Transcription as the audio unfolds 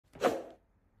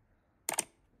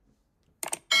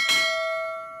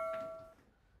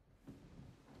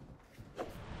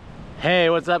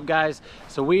Hey, what's up guys?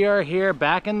 So we are here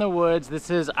back in the woods. This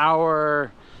is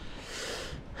our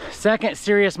second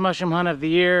serious mushroom hunt of the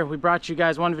year. We brought you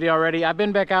guys one video already. I've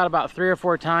been back out about 3 or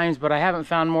 4 times, but I haven't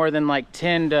found more than like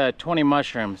 10 to 20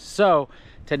 mushrooms. So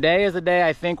today is the day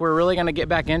I think we're really gonna get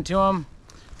back into them.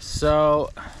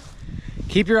 So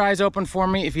keep your eyes open for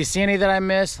me. If you see any that I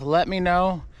missed, let me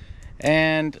know.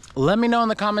 And let me know in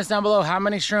the comments down below how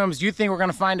many shrooms you think we're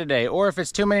gonna find today. Or if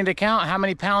it's too many to count, how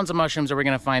many pounds of mushrooms are we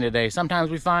gonna find today? Sometimes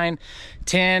we find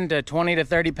 10 to 20 to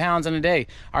 30 pounds in a day.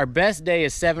 Our best day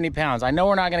is 70 pounds. I know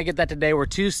we're not gonna get that today. We're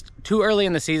too early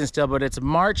in the season still, but it's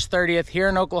March 30th here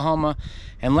in Oklahoma.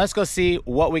 And let's go see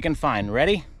what we can find.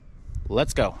 Ready?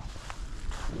 Let's go.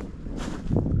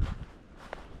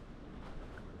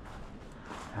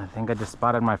 I think I just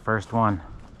spotted my first one.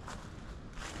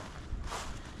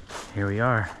 Here we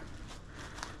are.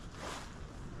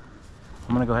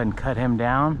 I'm gonna go ahead and cut him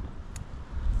down.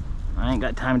 I ain't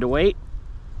got time to wait.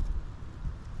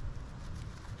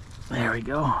 There we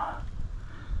go.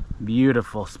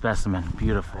 Beautiful specimen,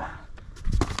 beautiful.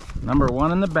 Number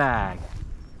 1 in the bag.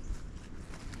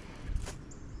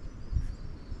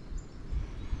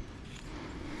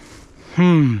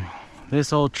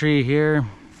 This old tree here,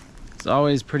 it's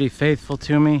always pretty faithful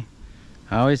to me.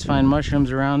 I always find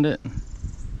mushrooms around it.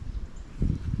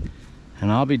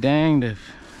 And I'll be danged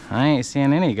if I ain't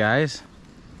seeing any, guys.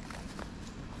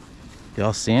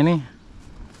 Y'all see any?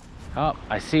 Oh,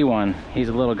 I see one. He's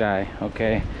a little guy.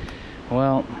 Okay.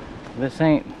 Well, this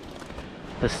ain't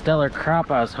the stellar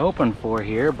crop I was hoping for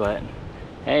here, but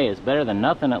hey, it's better than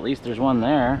nothing. At least there's one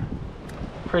there.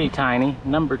 Pretty tiny.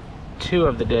 Number 2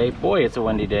 of the day. Boy, it's a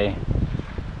windy day.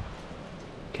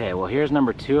 Okay, well, here's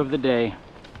number 2 of the day.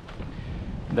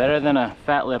 Better than a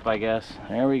fat lip, I guess.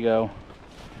 There we go.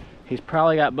 He's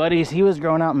probably got buddies. He was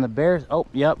growing out in the bare, oh,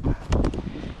 yep.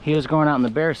 He was growing out in the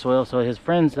bare soil, so his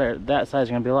friends that size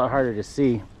are gonna be a lot harder to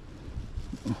see.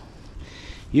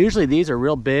 Usually these are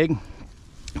real big,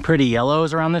 pretty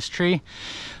yellows around this tree.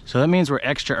 So that means we're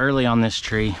extra early on this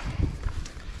tree.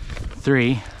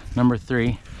 Number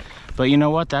 3. But you know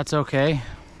what, that's okay.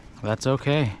 That's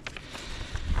okay.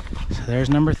 So there's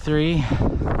number 3.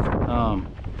 I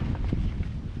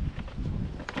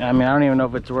mean, I don't even know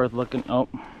if it's worth looking. Oh.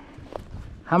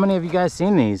 How many of you guys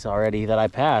seen these already that I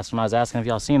passed when I was asking if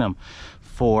y'all seen them?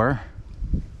 4.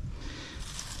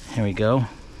 Here we go.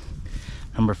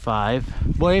 Number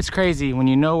 5. Boy, it's crazy when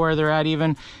you know where they're at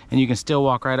even, and you can still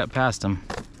walk right up past them.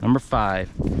 Number 5.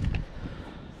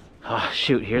 Oh,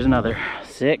 shoot, here's another.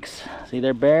 6. See,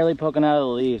 they're barely poking out of the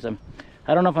leaves.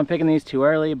 I don't know if I'm picking these too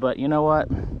early, but you know what?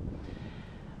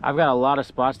 I've got a lot of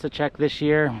spots to check this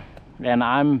year,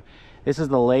 and this is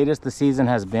the latest the season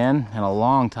has been in a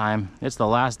long time. It's the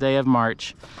last day of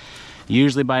March.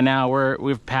 Usually by now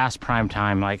we've passed prime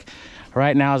time. Like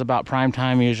right now is about prime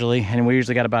time usually, and we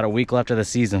usually got about a week left of the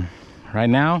season.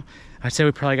 Right now, I'd say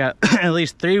we probably got at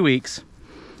least 3 weeks.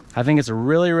 I think it's a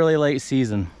really, really late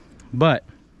season, but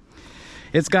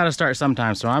it's got to start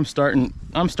sometime. So I'm starting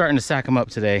to sack them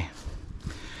up today.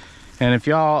 And if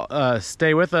y'all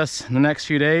stay with us in the next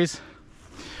few days,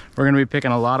 we're gonna be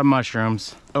picking a lot of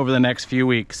mushrooms over the next few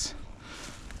weeks.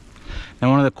 Now,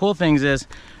 one of the cool things is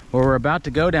where we're about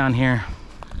to go down here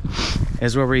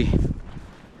is where it's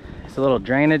a little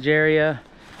drainage area,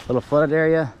 a little flooded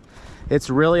area. It's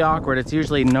really awkward. It's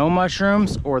usually no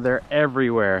mushrooms or they're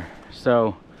everywhere.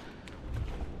 So,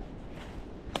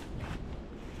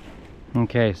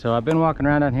 okay, so I've been walking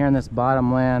around down here in this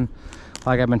bottom land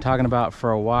like I've been talking about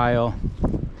for a while.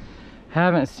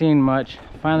 Haven't seen much.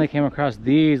 Finally came across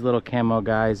these little camo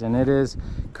guys, and it is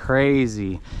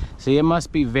crazy. See, it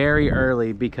must be very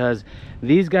early because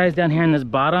these guys down here in this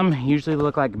bottom usually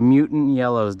look like mutant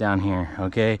yellows down here.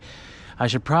 Okay, I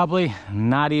should probably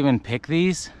not even pick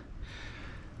these,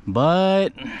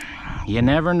 but you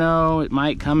never know. It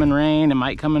might come and rain, it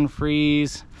might come and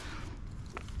freeze,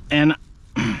 and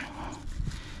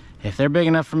if they're big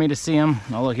enough for me to see them,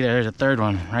 oh look, there's a third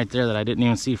one right there that I didn't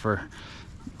even see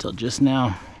until just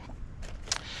now.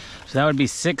 So that would be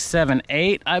 6, 7,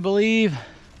 8, I believe.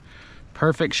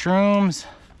 Perfect shrooms.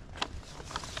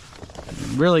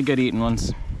 Really good eating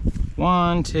ones.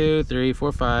 1, 2, 3,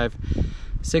 4, 5,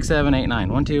 6, 7, 8,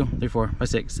 9. 1, 2, 3, 4, 5,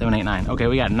 6, 7, 8, 9. Okay,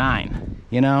 we got 9.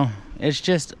 You know, it's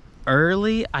just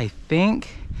early. I think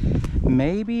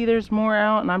maybe there's more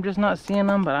out and I'm just not seeing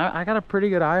them, but I got a pretty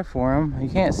good eye for them. You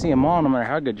can't see them all no matter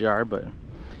how good you are, but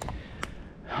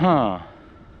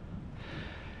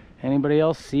anybody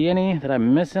else see any that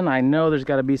I'm missing? I know there's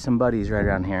got to be some buddies right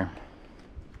around here.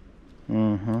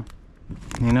 You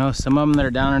know, some of them that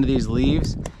are down under these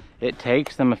leaves, it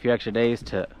takes them a few extra days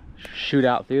to shoot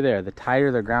out through there. The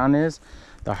tighter the ground is,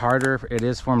 the harder it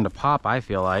is for them to pop, I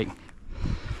feel like.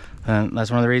 And that's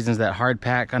one of the reasons that hard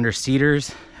pack under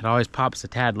cedars, it always pops a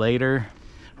tad later.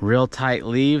 Real tight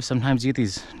leaves. Sometimes you get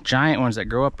these giant ones that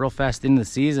grow up real fast into the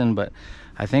season, but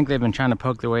I think they've been trying to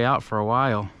poke their way out for a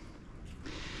while.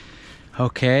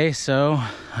 Okay, so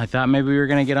I thought maybe we were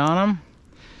gonna get on them,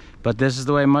 but this is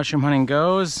the way mushroom hunting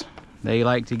goes. They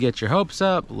like to get your hopes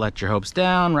up, let your hopes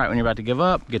down. Right when you're about to give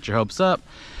up, get your hopes up.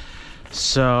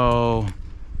 So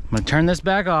I'm gonna turn this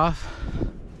back off,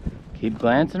 keep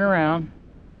glancing around,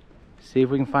 see if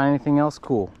we can find anything else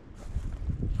cool.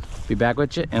 Be back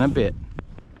with you in a bit.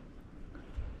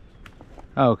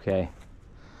 Okay,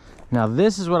 now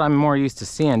this is what I'm more used to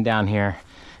seeing down here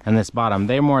in this bottom.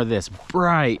 They're more this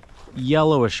bright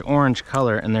yellowish orange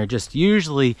color, and they're just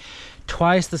usually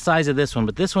twice the size of this one,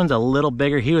 but this one's a little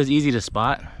bigger. He was easy to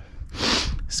spot,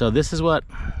 so this is what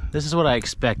I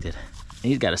expected.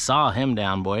 He's got to saw him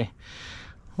down, boy.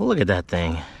 Well, look at that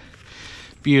thing,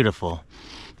 beautiful.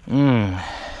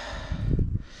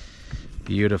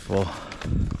 Beautiful.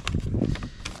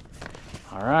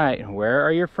 All right, where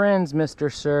are your friends,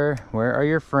 Mr. Sir? Where are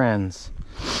your friends?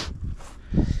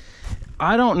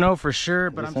 I don't know for sure,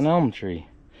 but it's an elm tree.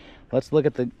 Let's look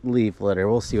at the leaf litter.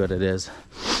 We'll see what it is.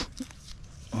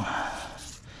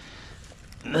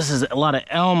 This is a lot of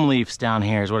elm leaves down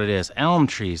here is what it is. Elm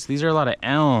trees. These are a lot of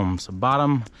elms.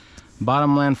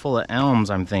 Bottomland full of elms,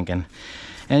 I'm thinking.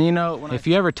 And you know, if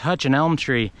you ever touch an elm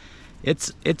tree,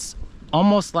 it's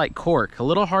almost like cork. A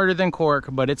little harder than cork,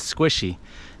 but it's squishy.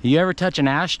 You ever touch an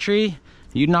ash tree,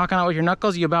 you knock on it with your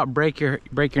knuckles, you about break your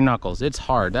knuckles. It's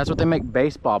hard. That's what they make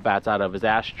baseball bats out of, is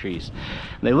ash trees.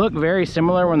 They look very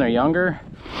similar when they're younger.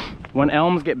 When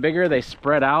elms get bigger, they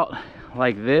spread out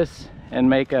like this and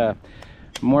make a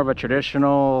more of a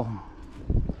traditional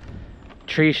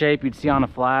tree shape you'd see on a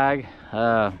flag.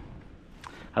 I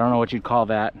don't know what you'd call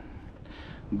that,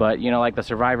 but you know, like the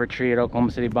survivor tree at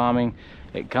Oklahoma City bombing,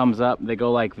 it comes up, they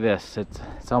go like this.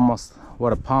 It's almost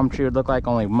what a palm tree would look like,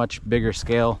 only much bigger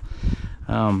scale.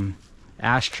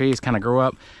 Ash trees kind of grow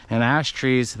up, and ash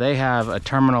trees, they have a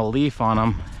terminal leaf on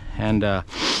them, and that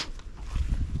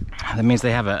means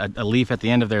they have a leaf at the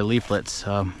end of their leaflets.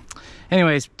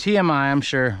 Anyways, TMI, I'm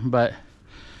sure, but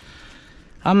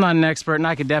I'm not an expert, and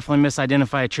I could definitely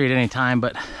misidentify a tree at any time,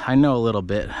 but I know a little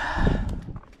bit.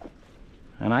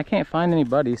 And I can't find any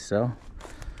buddies, so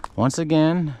once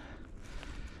again,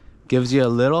 gives you a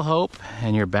little hope,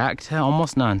 and you're back to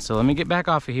almost none. So let me get back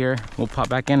off of here. We'll pop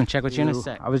back in and check with you in a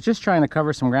sec. I was just trying to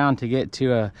cover some ground to get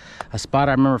to a spot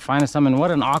I remember finding some, and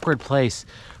what an awkward place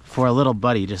for a little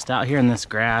buddy, just out here in this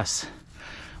grass.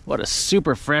 What a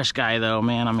super fresh guy though,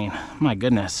 man. I mean, my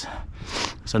goodness.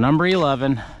 So number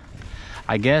 11,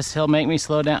 I guess he'll make me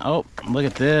slow down. Oh, look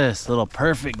at this little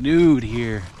perfect dude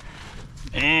here.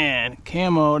 Man,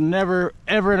 camo, never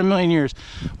ever in a million years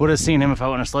would have seen him if I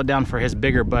wouldn't have slowed down for his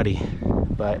bigger buddy.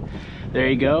 But there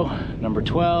you go, number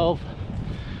 12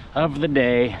 of the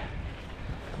day.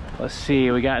 Let's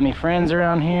see, we got any friends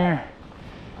around here?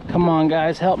 Come on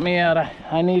guys, help me out.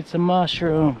 I need some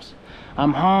mushrooms.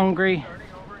 I'm hungry.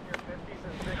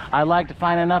 I'd like to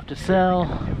find enough to sell.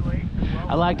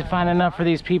 I'd like to find enough for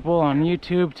these people on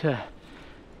YouTube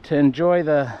to enjoy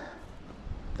the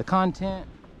content.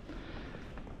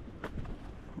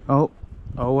 Oh,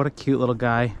 what a cute little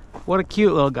guy. What a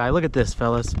cute little guy. Look at this,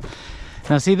 fellas.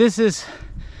 Now see, this is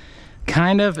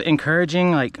kind of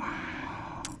encouraging. Like,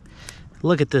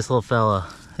 look at this little fella.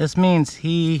 This means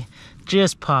he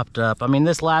just popped up. I mean,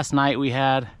 this last night we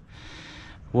had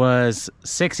was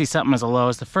 60 something as a low.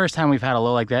 It's the first time we've had a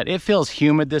low like that. It feels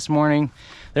humid this morning.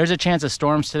 There's a chance of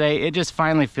storms today. It just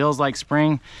finally feels like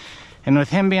spring. And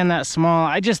with him being that small,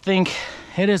 I just think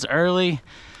it is early.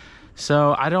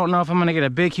 So I don't know if I'm gonna get a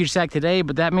big, huge sack today,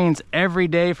 but that means every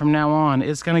day from now on,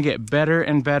 it's gonna get better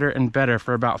and better and better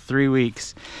for about 3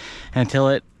 weeks until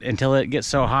it gets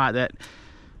so hot that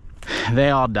they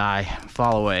all die,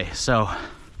 fall away. So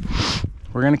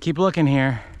we're gonna keep looking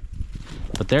here,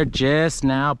 but they're just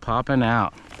now popping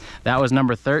out. That was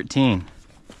number 13.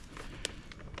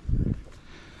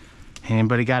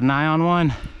 Anybody got an eye on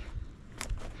one?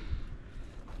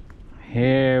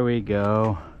 Here we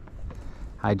go.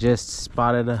 I just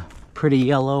spotted a pretty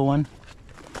yellow one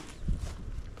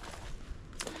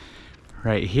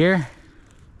right here.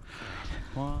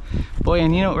 Boy,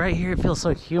 and you know, right here it feels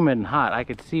so humid and hot. I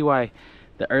could see why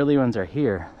the early ones are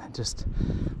here. It's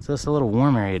just a little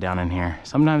warm area down in here.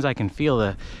 Sometimes I can feel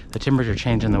the temperature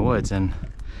change in the woods, and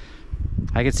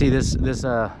I could see this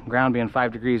ground being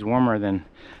 5 degrees warmer than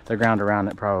the ground around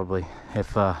it probably,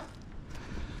 if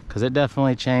because it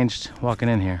definitely changed walking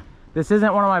in here. This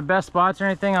isn't one of my best spots or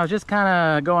anything. I was just kind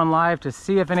of going live to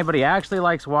see if anybody actually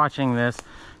likes watching this.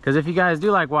 Because if you guys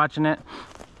do like watching it,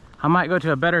 I might go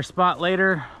to a better spot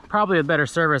later. Probably a better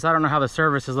service. I don't know how the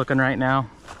service is looking right now.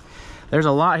 There's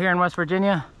a lot here in West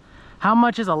Virginia. How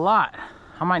much is a lot?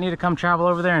 I might need to come travel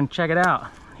over there and check it out.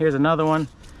 Here's another one.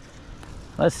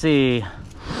 Let's see.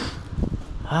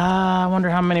 I wonder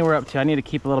how many we're up to. I need to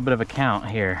keep a little bit of a count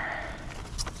here.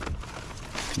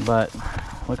 But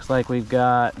looks like we've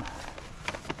got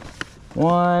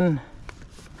 1,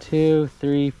 2,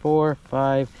 3, 4,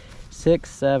 5, 6,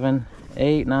 7,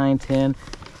 8, 9, 10,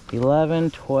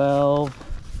 11, 12,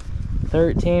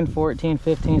 13, 14,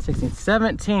 15, 16,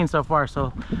 17 so far.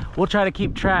 So we'll try to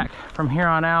keep track from here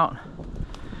on out.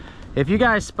 If you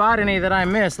guys spot any that I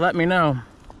missed, let me know.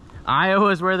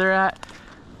 Iowa's where they're at.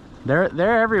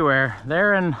 They're everywhere.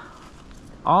 They're in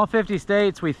all 50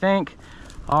 states, we think,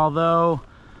 although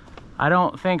I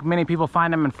don't think many people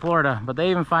find them in Florida, but they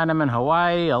even find them in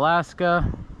Hawaii,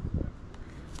 Alaska.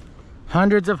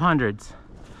 Hundreds of hundreds.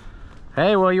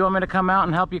 Hey, well, you want me to come out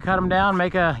and help you cut them down,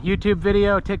 make a YouTube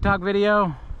video, TikTok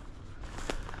video?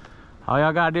 All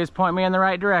y'all gotta do is point me in the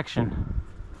right direction.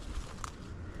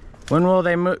 When will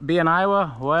they be in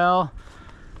Iowa? Well,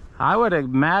 I would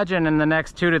imagine in the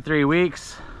next 2 to 3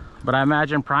 weeks, but I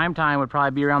imagine prime time would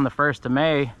probably be around the 1st of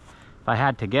May, if I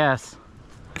had to guess.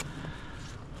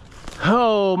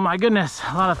 Oh my goodness,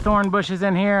 a lot of thorn bushes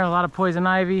in here, a lot of poison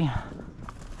ivy.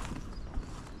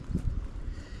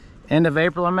 End of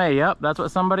April and May, yep, that's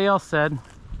what somebody else said.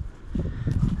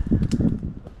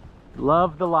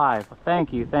 Love the live,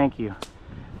 thank you, thank you.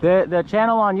 The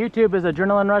channel on YouTube is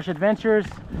Adrenaline Rush Adventures.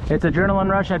 It's Adrenaline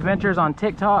Rush Adventures on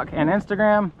TikTok and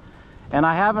Instagram. And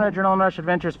I have an Adrenaline Rush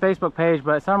Adventures Facebook page,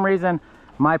 but for some reason,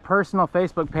 my personal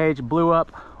Facebook page blew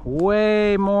up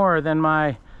way more than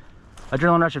my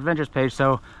Adrenaline Rush Adventures page.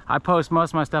 So I post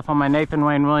most of my stuff on my Nathan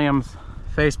Wayne Williams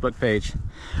Facebook page.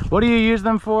 What do you use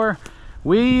them for?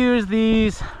 We use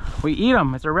these, we eat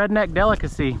them. It's a redneck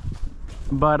delicacy.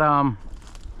 But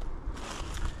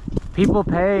people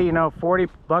pay, you know, 40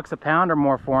 bucks a pound or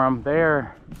more for them.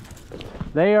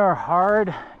 They are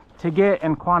hard to get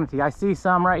in quantity. I see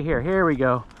some right here. Here we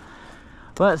go.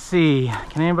 Let's see.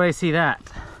 Can anybody see that?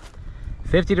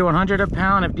 50 to 100 a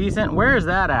pound if decent. Where is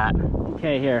that at?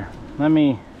 Okay, here. Let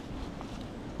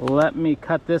me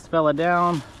cut this fella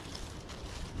down.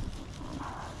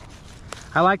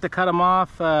 I like to cut them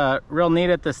off real neat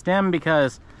at the stem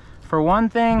because, for one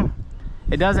thing,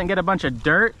 it doesn't get a bunch of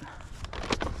dirt.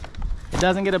 It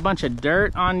doesn't get a bunch of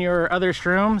dirt on your other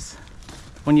shrooms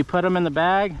when you put them in the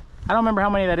bag. I don't remember how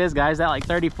many that is, guys. That like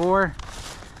 34.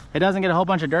 It doesn't get a whole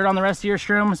bunch of dirt on the rest of your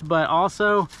shrooms, but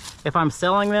also if I'm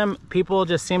selling them, people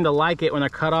just seem to like it when they're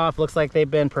cut off. Looks like they've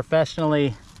been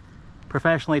professionally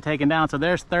taken down. So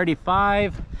there's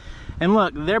 35. And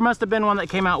look, there must have been one that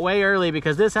came out way early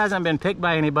because this hasn't been picked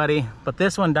by anybody, but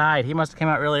this one died. He must have came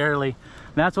out really early.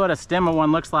 And that's what a stem of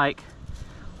one looks like.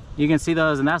 You can see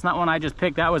those, and that's not one I just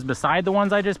picked. That was beside the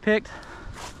ones I just picked.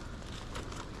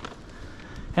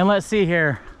 And let's see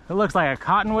here. It looks like a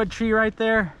cottonwood tree right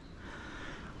there.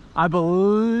 I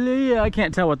believe, I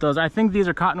can't tell what those are. I think these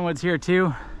are cottonwoods here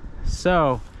too.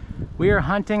 So we are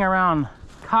hunting around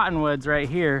cottonwoods right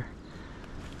here.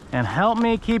 And help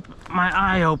me keep my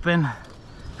eye open.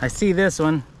 I see this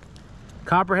one.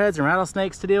 Copperheads and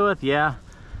rattlesnakes to deal with, yeah.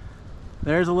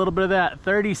 There's a little bit of that.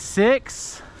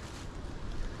 36.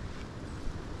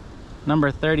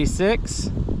 Number 36.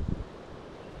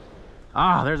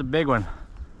 Ah, there's a big one.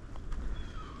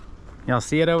 Y'all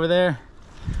see it over there?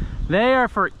 They are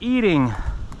for eating,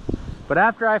 but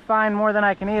after I find more than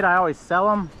I can eat, I always sell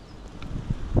them.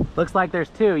 Looks like there's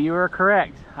 2. You were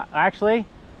correct. Actually,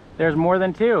 there's more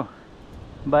than 2.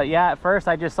 But yeah, at first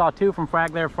I just saw 2 from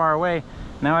back there far away.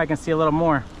 Now I can see a little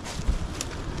more.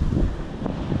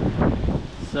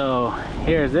 So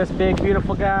here's this big,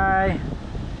 beautiful guy.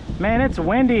 Man, it's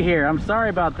windy here. I'm sorry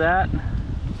about that.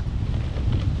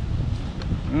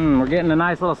 We're getting a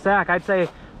nice little sack. I'd say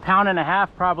 1.5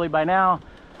 pounds probably by now.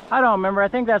 I don't remember. I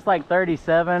think that's like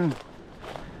 37.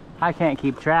 I can't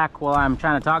keep track while I'm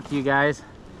trying to talk to you guys.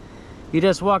 You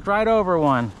just walked right over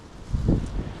one.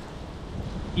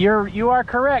 You are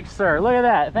correct, sir. Look at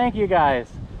that. Thank you, guys.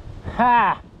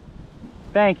 Ha!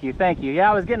 Thank you, thank you.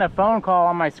 Yeah, I was getting a phone call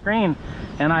on my screen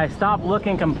and I stopped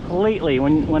looking completely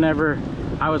whenever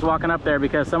I was walking up there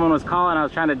because someone was calling. I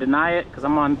was trying to deny it because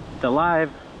I'm on the live.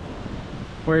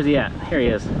 Where is he at? Here he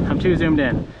is. I'm too zoomed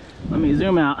in. Let me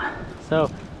zoom out. So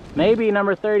maybe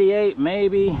number 38,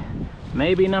 maybe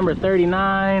number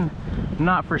 39. I'm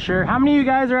not for sure. How many of you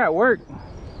guys are at work?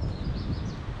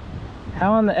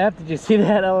 How in the F did you see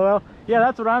that, LOL? Yeah,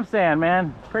 that's what I'm saying,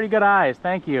 man. Pretty good eyes,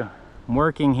 thank you. I'm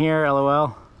working here,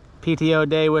 LOL. PTO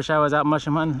day, wish I was out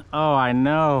mushroom hunting. Oh, I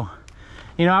know.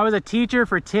 You know, I was a teacher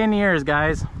for 10 years,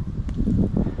 guys.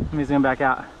 Let me zoom back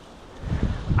out.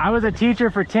 I was a teacher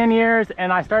for 10 years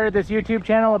and I started this YouTube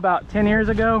channel about 10 years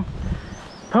ago.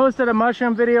 Posted a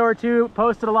mushroom video or two,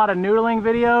 posted a lot of noodling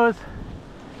videos,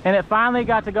 and it finally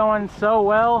got to going so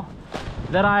well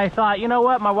that I thought, you know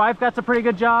what, my wife got a pretty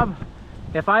good job.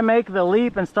 If I make the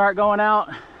leap and start going out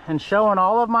and showing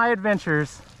all of my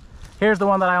adventures, here's the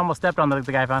one that I almost stepped on that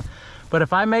the guy found. But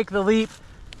if I make the leap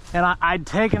and I'd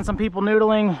taken some people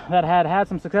noodling that had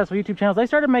some successful YouTube channels, they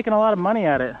started making a lot of money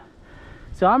at it.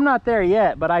 So I'm not there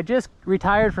yet, but I just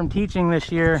retired from teaching this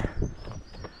year,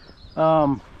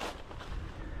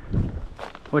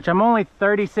 which I'm only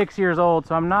 36 years old,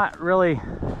 so I'm not really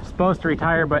supposed to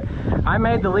retire, but I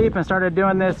made the leap and started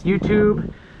doing this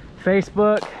YouTube,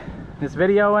 Facebook, this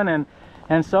videoing,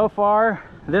 and so far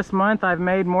this month I've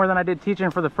made more than I did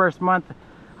teaching for the first month.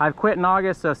 I've quit in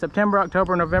August, so September,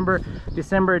 October, November,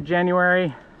 December,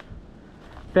 January,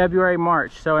 February,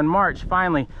 March. So in March,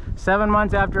 finally, 7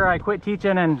 months after I quit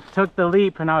teaching and took the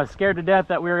leap, and I was scared to death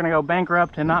that we were gonna go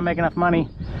bankrupt and not make enough money.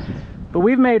 But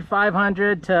we've made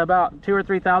 500 to about 2,000 or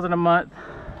 3,000 a month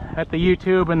at the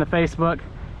YouTube and the Facebook.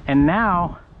 And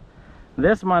now,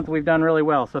 this month we've done really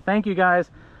well. So thank you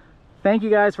guys. Thank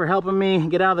you guys for helping me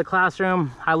get out of the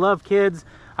classroom. I love kids,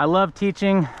 I love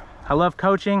teaching, I love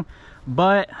coaching,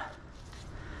 but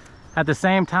at the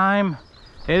same time,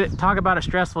 talk about a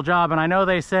stressful job. And I know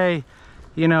they say,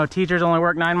 you know, teachers only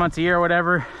work 9 months a year or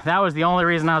whatever. That was the only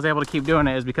reason I was able to keep doing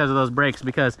it, is because of those breaks,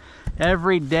 because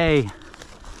every day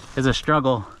is a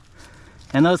struggle.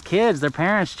 And those kids, their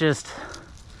parents just,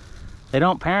 they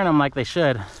don't parent them like they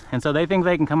should. And so they think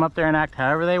they can come up there and act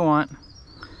however they want,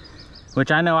 which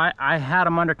I know I had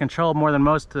them under control more than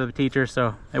most of the teachers,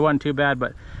 so it wasn't too bad.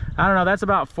 But I don't know, that's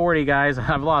about 40 guys.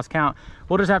 I've lost count.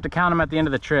 We'll just have to count them at the end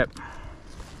of the trip.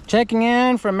 Checking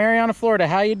in from Mariana, Florida.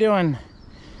 How you doing?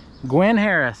 Gwen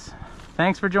Harris,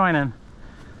 thanks for joining.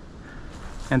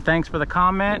 And thanks for the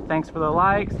comment, thanks for the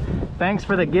likes, thanks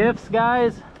for the gifts,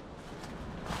 guys.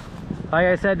 Like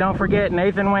I said, don't forget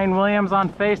Nathan Wayne Williams on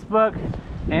Facebook.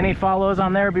 Any follows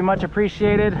on there would be much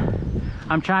appreciated.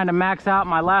 I'm trying to max out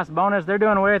my last bonus. They're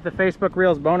doing away with the Facebook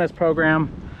Reels bonus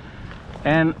program,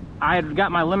 and I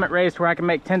got my limit raised where I can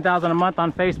make $10,000 a month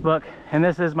on Facebook, and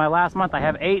this is my last month. I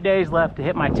have 8 days left to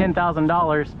hit my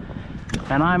 $10,000,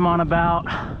 and I'm on about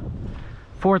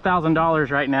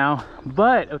 $4,000 right now.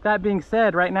 But with that being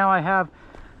said, right now I have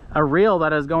a reel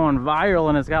that is going viral,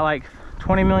 and it's got like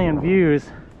 20 million views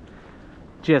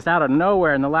just out of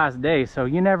nowhere in the last day. So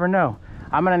you never know.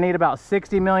 I'm gonna need about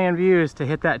 60 million views to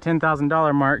hit that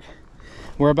 $10,000 mark.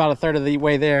 We're about a third of the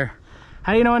way there.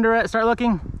 How do you know when to start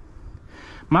looking?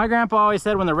 My grandpa always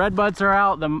said when the red buds are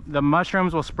out, the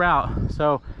mushrooms will sprout.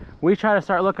 So we try to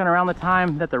start looking around the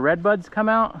time that the red buds come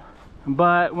out.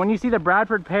 But when you see the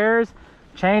Bradford pears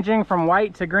changing from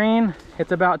white to green,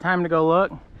 it's about time to go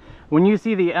look. When you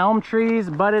see the elm trees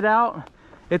budded out,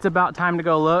 it's about time to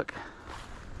go look.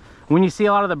 When you see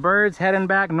a lot of the birds heading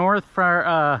back north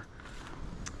for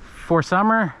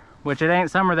summer, which it ain't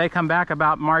summer, they come back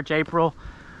about March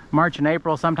and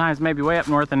April, sometimes maybe way up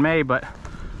north in May. But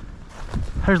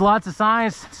there's lots of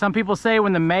signs. Some people say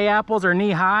when the May apples are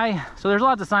knee high, so there's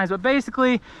lots of signs. But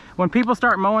basically, when people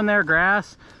start mowing their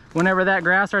grass, whenever that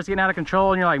grass starts getting out of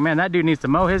control and you're like, man, that dude needs to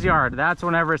mow his yard, that's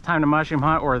whenever it's time to mushroom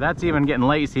hunt, or that's even getting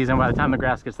late season by the time the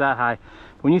grass gets that high.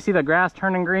 When you see the grass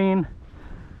turning green,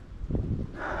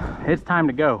 it's time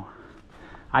to go.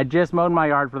 I just mowed my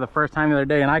yard for the first time the other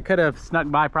day, and I could have snuck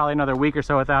by probably another week or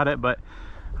so without it, but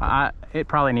it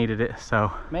probably needed it.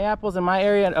 So May apples in my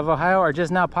area of Ohio are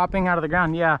just now popping out of the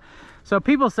ground. Yeah, so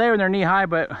people say when they're knee high,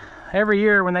 but every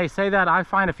year when they say that, I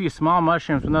find a few small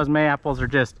mushrooms when those May apples are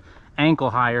just ankle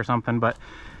high or something. But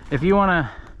if you want to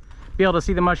be able to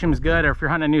see the mushrooms good, or if you're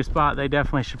hunting a new spot, they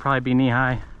definitely should probably be knee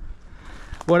high.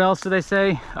 What else do they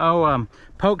say? Oh,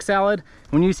 poke salad.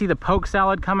 When you see the poke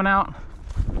salad coming out,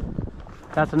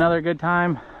 that's another good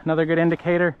time, another good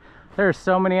indicator. There's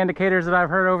so many indicators that I've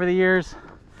heard over the years,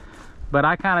 but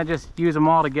I kind of just use them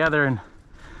all together, and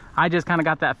I just kind of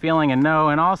got that feeling and know.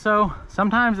 And also,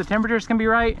 sometimes the temperatures can be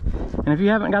right, and if you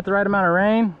haven't got the right amount of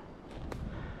rain,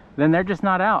 then they're just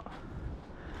not out.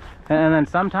 And then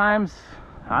sometimes,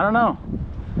 I don't know,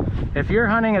 if you're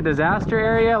hunting a disaster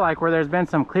area, like where there's been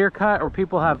some clear cut or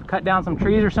people have cut down some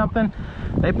trees or something,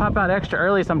 they pop out extra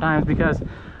early sometimes, because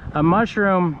a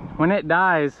mushroom, when it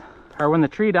dies, or when the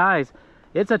tree dies,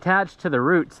 it's attached to the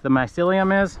roots. The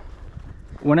mycelium is.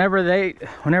 Whenever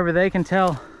they can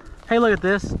tell, hey, look at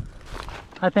this.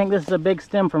 I think this is a big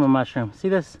stem from a mushroom. See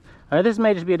this? Or this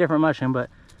may just be a different mushroom, but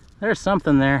there's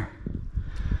something there.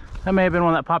 That may have been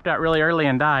one that popped out really early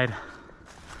and died.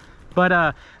 But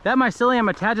that mycelium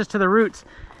attaches to the roots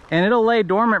and it'll lay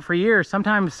dormant for years.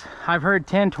 Sometimes I've heard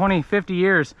 10, 20, 50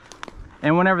 years.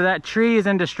 And whenever that tree is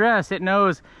in distress, it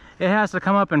knows it has to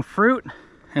come up and fruit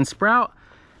and sprout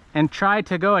and try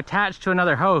to go attach to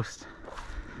another host.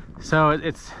 So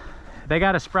they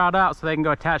got to sprout out so they can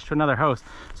go attach to another host.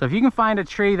 So if you can find a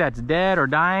tree that's dead or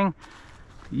dying,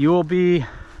 you will be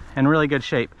in really good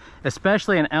shape,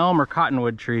 especially an elm or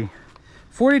cottonwood tree.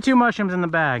 42 mushrooms in the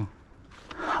bag.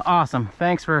 Awesome.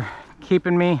 Thanks for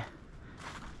keeping me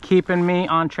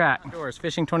on track. Outdoors,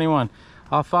 Fishing 21.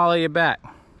 I'll follow you back.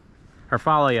 Or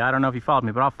follow you. I don't know if you followed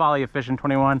me, but I'll follow you, Fishing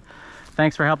 21.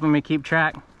 Thanks for helping me keep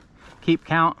track, keep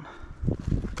count.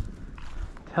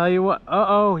 Tell you what,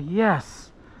 uh-oh,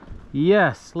 yes.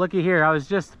 Yes, looky here. I was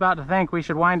just about to think we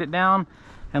should wind it down.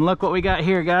 And look what we got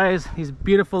here, guys. These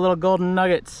beautiful little golden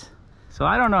nuggets. So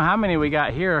I don't know how many we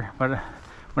got here, but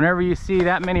whenever you see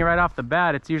that many right off the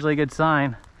bat, it's usually a good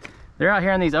sign. They're out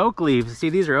here in these oak leaves. See,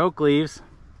 these are oak leaves.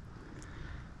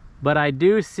 But I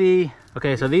do see,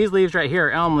 okay, so these leaves right here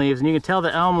are elm leaves, and you can tell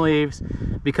the elm leaves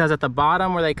because at the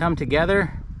bottom where they come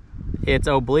together, it's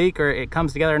oblique, or it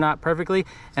comes together not perfectly,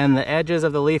 and the edges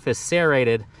of the leaf is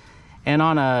serrated. And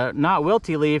on a not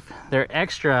wilty leaf, they're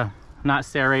extra not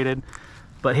serrated.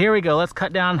 But here we go. Let's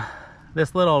cut down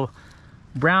this little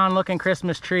brown looking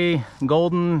Christmas tree,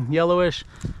 golden, yellowish,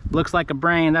 looks like a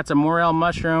brain. That's a Morel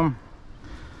mushroom.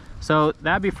 So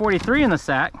that'd be 43 in the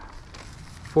sack,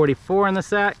 44 in the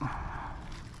sack.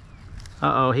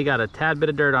 Uh-oh, he got a tad bit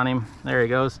of dirt on him. There he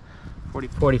goes. 40,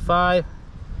 45.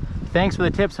 Thanks for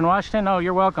the tips in Washington. Oh,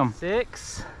 you're welcome.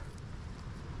 6.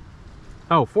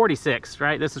 Oh, 46,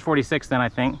 right? This is 46 then, I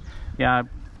think. Yeah,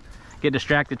 get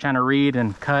distracted trying to read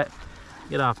and cut.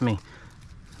 Get off me.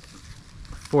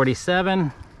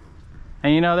 47.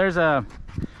 And you know, there's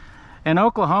in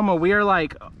Oklahoma, we are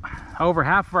like, over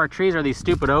half of our trees are these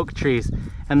stupid oak trees.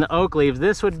 And the oak leaves,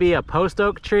 this would be a post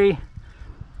oak tree.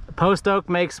 Post oak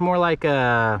makes more like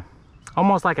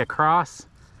almost like a cross.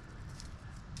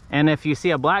 And if you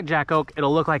see a blackjack oak,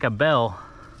 it'll look like a bell.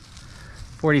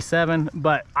 47,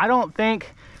 but I don't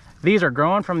think these are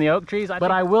growing from the oak trees.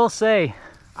 But I will say,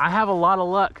 I have a lot of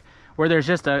luck where there's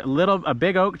just a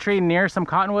big oak tree near some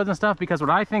cottonwoods and stuff, because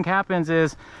what I think happens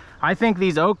is, I think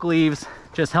these oak leaves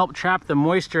just help trap the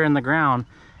moisture in the ground.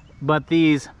 But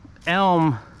these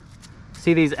elm,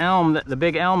 see these elm, the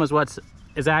big elm is what's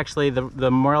actually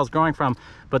the Morel's growing from.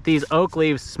 But these oak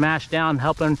leaves smash down,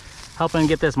 helping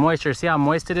get this moisture. See how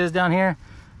moist it is down here?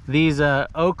 These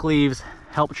oak leaves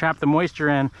help trap the moisture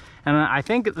in. And I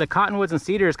think the cottonwoods and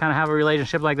cedars kind of have a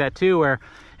relationship like that too, where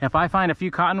if I find a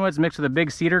few cottonwoods mixed with a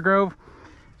big cedar grove,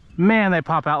 man, they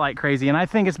pop out like crazy. And I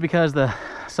think it's because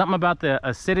something about the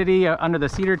acidity under the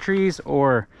cedar trees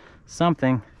or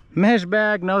something. Mesh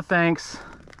bag, no thanks.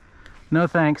 No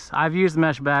thanks. I've used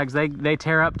mesh bags. They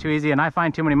tear up too easy, and I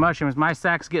find too many mushrooms. My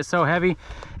sacks get so heavy.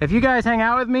 If you guys hang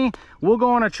out with me, we'll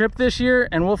go on a trip this year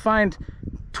and we'll find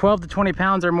 12 to 20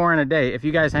 pounds or more in a day if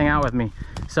you guys hang out with me.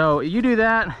 So you do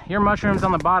that, your mushrooms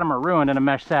on the bottom are ruined in a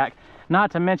mesh sack.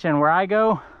 Not to mention where I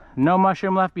go, no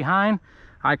mushroom left behind.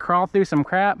 I crawl through some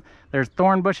crap. There's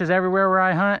thorn bushes everywhere where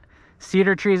I hunt,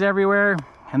 cedar trees everywhere,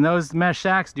 and those mesh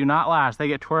sacks do not last. They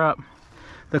get tore up.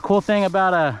 The cool thing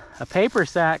about a paper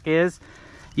sack is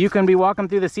you can be walking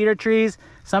through the cedar trees.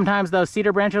 Sometimes those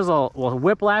cedar branches will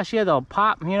whiplash you. They'll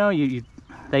pop, you know,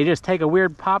 they just take a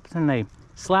weird pop and they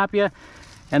slap you,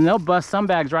 and they'll bust some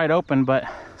bags right open. But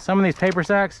some of these paper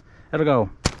sacks, it'll go,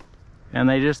 and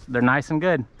they're nice and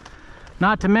good.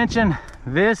 Not to mention,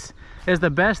 this is the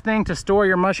best thing to store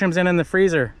your mushrooms in the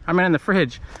freezer. I mean, in the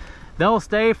fridge. They'll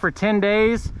stay for 10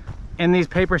 days in these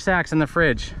paper sacks in the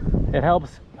fridge. It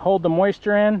helps hold the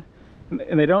moisture in,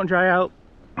 and they don't dry out.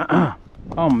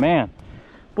 Oh man,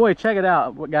 boy, check it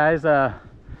out, guys.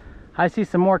 I see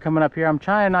some more coming up here. I'm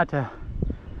trying not to.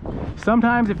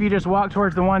 Sometimes if you just walk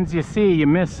towards the ones you see, you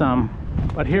miss some.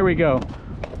 But here we go.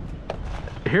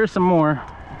 Here's some more.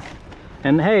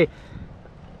 And hey,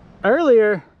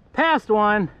 earlier, passed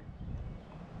one.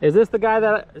 Is this the guy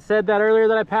that said that earlier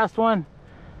that I passed one?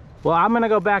 Well, I'm gonna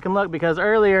go back and look, because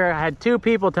earlier I had 2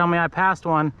 people tell me I passed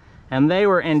one, and they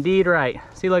were indeed right.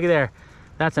 See, looky there.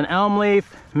 That's an elm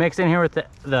leaf mixed in here with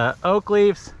the oak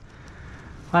leaves.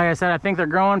 Like I said, I think they're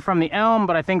growing from the elm,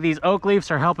 but I think these oak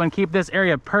leaves are helping keep this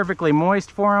area perfectly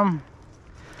moist for them.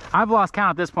 I've lost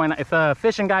count at this point. If a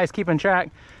fishing guy is keeping track,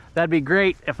 that'd be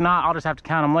great. If not, I'll just have to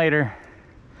count them later.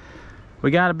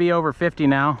 We gotta be over 50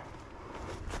 now.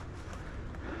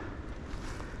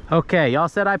 Okay, y'all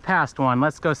said I passed one.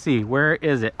 Let's go see. Where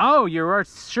is it? Oh, you are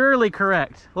surely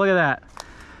correct. Look at that.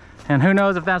 And who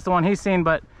knows if that's the one he's seen,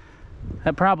 but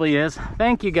that probably is.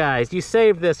 Thank you guys. You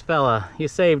saved this fella. You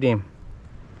saved him.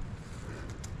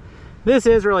 This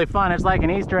is really fun. It's like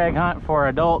an Easter egg hunt for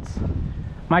adults.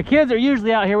 My kids are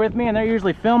usually out here with me and they're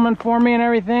usually filming for me and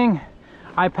everything.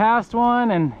 I passed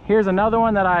one, and here's another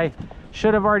one that I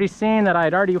should have already seen that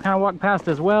I'd already kind of walked past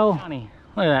as well. Look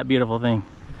at that beautiful thing.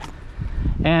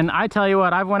 And I tell you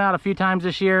what, I've went out a few times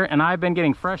this year and I've been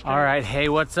getting frustrated. All right, hey,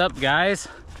 what's up guys?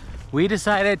 We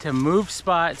decided to move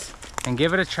spots and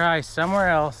give it a try somewhere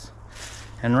else.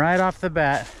 And right off the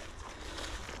bat,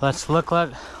 let's look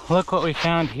what we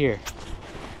found here.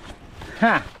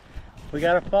 Ha! We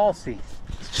got a falsie.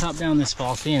 Let's chop down this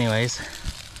falsie anyways.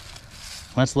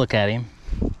 Let's look at him.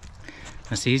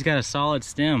 Let's see, he's got a solid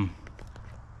stem.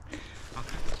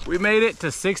 We made it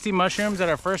to 60 mushrooms at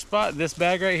our first spot, this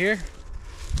bag right here.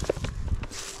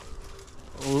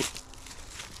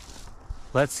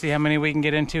 Let's see how many we can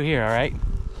get into here, all right?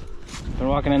 Been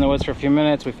walking in the woods for a few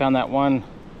minutes. We found that one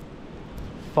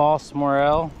false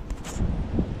Morel.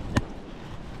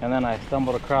 And then I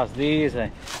stumbled across these.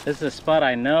 This is a spot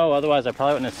I know, otherwise I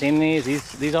probably wouldn't have seen these.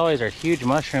 These always are huge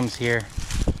mushrooms here.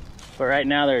 But right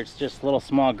now they're just little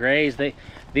small grays.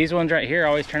 These ones right here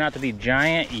always turn out to be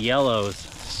giant yellows.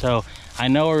 So I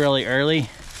know we're really early.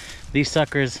 These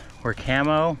suckers were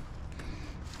camo.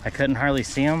 I couldn't hardly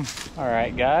see them. All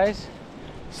right, guys.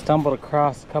 Stumbled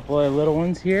across a couple of little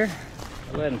ones here.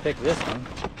 I'll go ahead and pick this one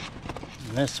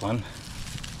and this one.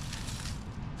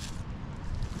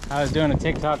 I was doing a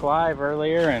TikTok live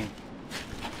earlier and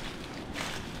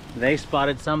they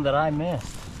spotted some that I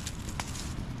missed.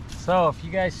 So if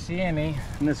you guys see any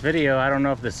in this video, I don't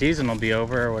know if the season will be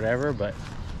over or whatever, but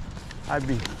I'd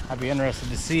be interested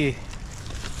to see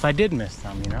if I did miss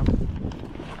some, you know.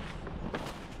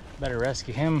 Better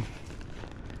rescue him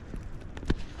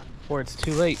before it's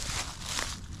too late.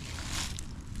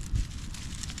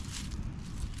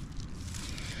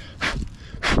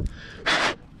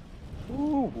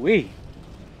 Ooh-wee.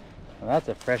 Well, that's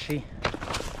a freshie.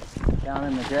 Down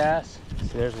in the grass.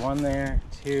 So there's one there,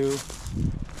 2,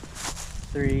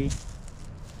 3. So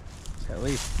at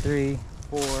least 3,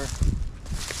 4.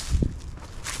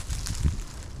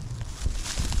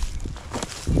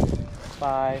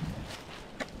 5,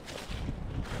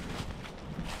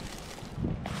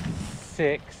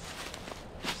 6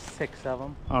 of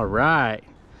them. All right,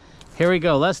 here we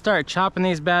go. Let's start chopping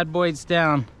these bad boys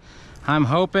down. I'm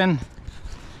hoping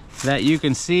that you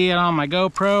can see it on my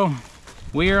GoPro.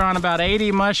 We are on about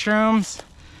 80 mushrooms.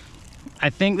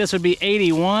 I think this would be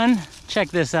 81. Check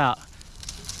this out.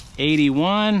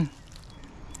 81.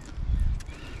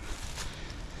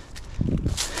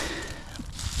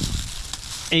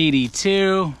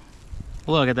 82.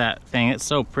 Look at that thing, it's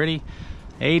so pretty.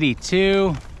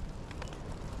 82.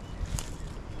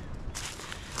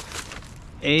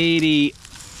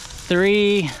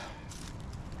 83.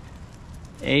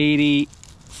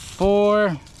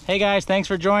 84. Hey guys, thanks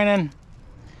for joining.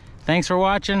 Thanks for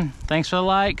watching. Thanks for the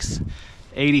likes.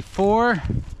 84.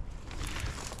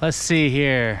 Let's see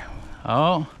here.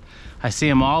 Oh, I see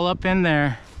them all up in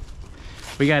there.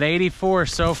 We got 84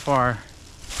 so far.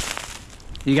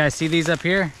 You guys see these up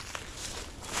here?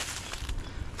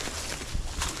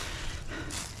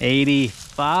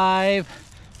 85.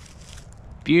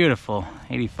 Beautiful.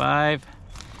 85.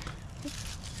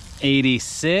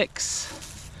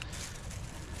 86.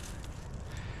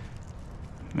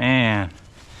 Man,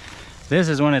 this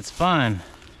is when it's fun.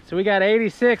 So we got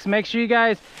 86. Make sure you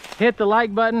guys hit the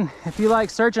like button if you like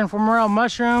searching for Morel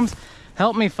mushrooms.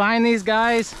 Help me find these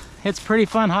guys. It's a pretty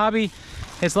fun hobby.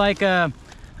 It's like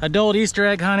adult Easter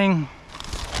egg hunting,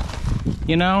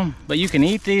 you know, but you can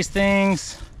eat these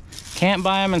things. Can't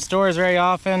buy them in stores very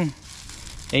often.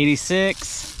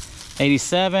 86,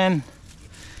 87,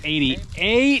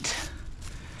 88.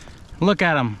 Look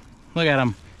at them. Look at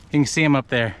them. You can see them up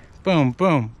there. Boom,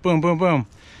 boom, boom, boom, boom.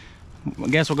 I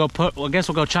guess we'll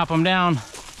go chop them down.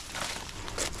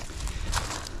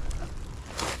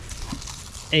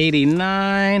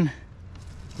 89.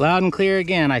 Loud and clear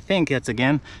again. I think that's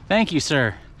again. Thank you,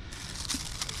 sir.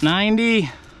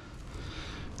 90.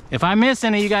 If I miss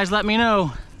any, you guys let me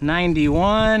know.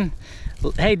 91.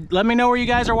 Hey, let me know where you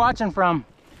guys are watching from.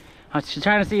 I'm just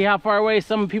trying to see how far away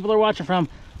some people are watching from.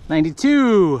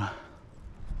 92.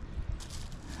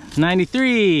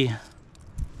 93.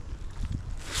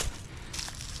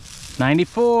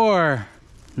 94.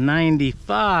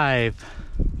 95.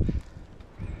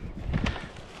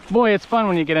 Boy, it's fun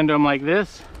when you get into them like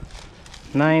this.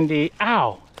 90.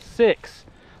 Ow! 6.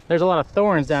 There's a lot of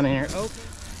thorns down in here. Okay.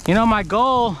 You know, my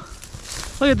goal,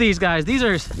 look at these guys. These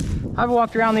are, I've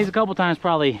walked around these a couple times,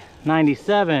 probably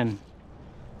 97.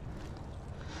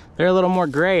 They're a little more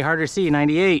gray, harder to see,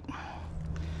 98.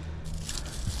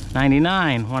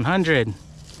 99, 100.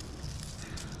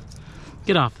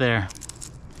 Get off there.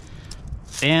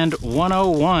 And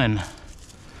 101.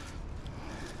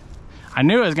 I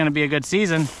knew it was gonna be a good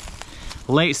season.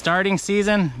 Late starting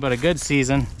season, but a good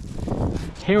season.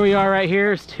 Here we are right here.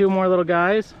 There's two more little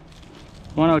guys.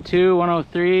 102,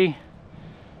 103.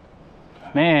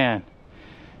 Man,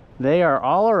 they are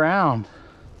all around.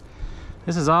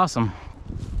 This is awesome.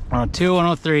 102,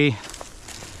 103.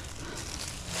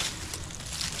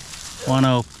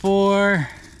 104.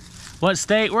 What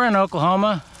state? We're in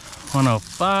Oklahoma.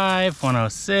 105,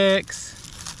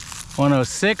 106,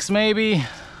 106 maybe.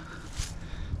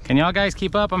 Can y'all guys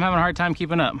keep up? I'm having a hard time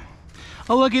keeping up.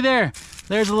 Oh, looky there.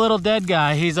 There's a little dead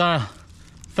guy. He's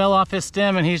fell off his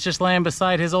stem and he's just laying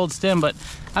beside his old stem, but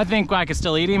I think I could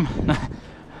still eat him.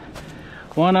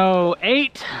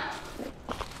 108,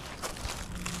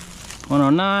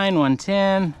 109,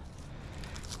 110.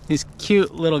 These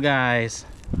cute little guys.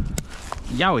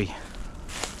 Yowie.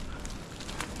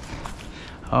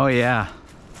 Oh yeah,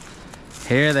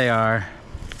 here they are.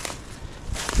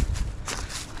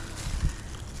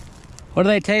 What do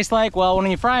they taste like? Well, when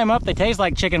you fry them up, they taste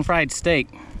like chicken fried steak.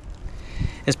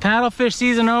 Is paddlefish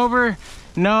season over?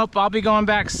 Nope, I'll be going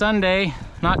back Sunday.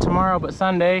 Not tomorrow, but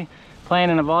Sunday. Playing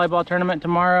in a volleyball tournament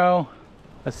tomorrow.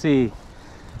 Let's see,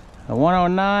 a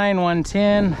 109,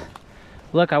 110.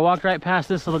 Look, I walked right past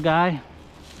this little guy.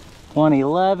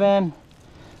 111.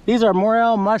 These are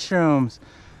Morel mushrooms.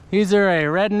 These are a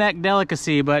redneck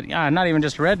delicacy, but not even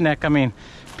just redneck. I mean,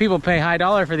 people pay high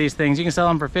dollar for these things. You can sell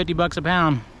them for 50 bucks a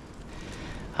pound.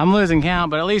 I'm losing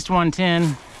count, but at least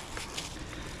 110.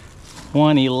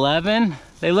 111.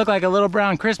 They look like a little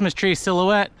brown Christmas tree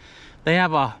silhouette. They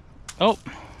have a,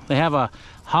 they have a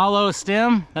hollow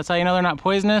stem. That's how you know they're not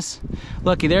poisonous.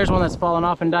 Looky, there's one that's fallen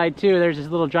off and died too. There's his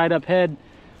little dried up head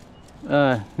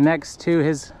next to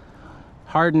his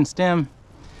hardened stem.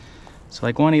 So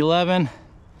like 111.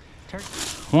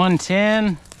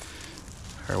 110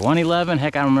 or 111,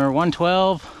 heck, I don't remember.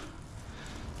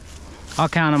 112. I'll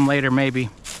count them later maybe.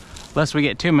 Unless we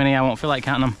get too many, I won't feel like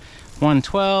counting them.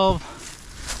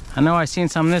 112. I know I've seen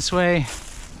some this way.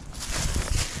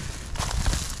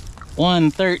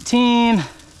 113.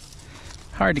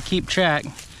 Hard to keep track.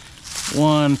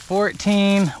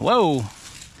 114. Whoa.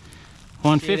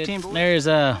 115. There's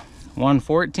a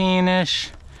 114-ish.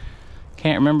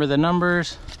 Can't remember the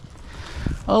numbers.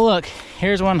 Oh look,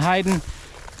 here's one hiding.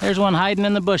 There's one hiding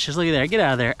in the bushes. Look at there. Get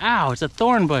out of there. Ow, it's a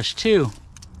thorn bush too.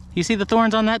 You see the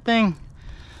thorns on that thing?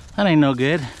 That ain't no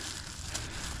good.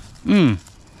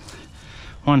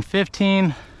 115,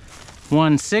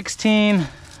 116.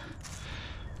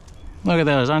 Look at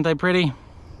those, aren't they pretty?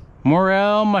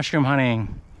 Morel mushroom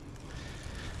hunting.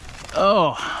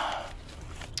 Oh.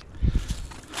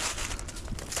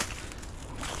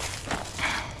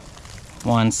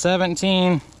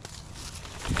 $117.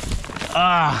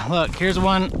 Ah, look, here's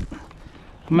one. I'm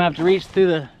gonna have to reach through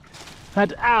the, have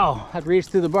to reach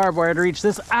through the barbed wire to reach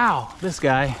this, this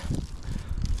guy.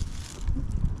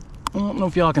 I don't know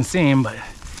if y'all can see him, but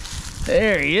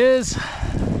there he is.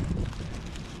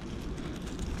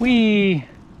 Whee,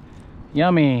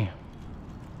 yummy.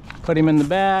 Put him in the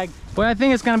bag. Well, I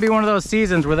think it's gonna be one of those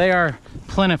seasons where they are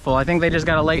plentiful. I think they just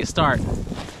got a late start.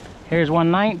 Here's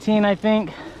 119, I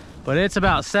think. But it's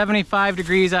about 75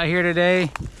 degrees out here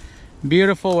today.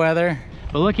 Beautiful weather.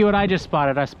 But looky what I just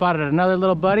spotted. I spotted another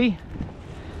little buddy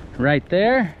right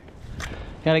there.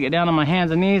 Gotta get down on my hands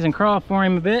and knees and crawl for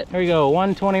him a bit. There we go,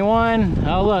 121.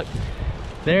 Oh look,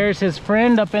 there's his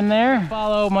friend up in there.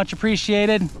 Follow, much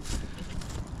appreciated.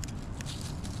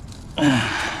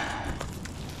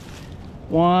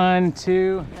 1,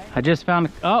 2. I just found,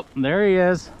 oh, there he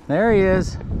is. There he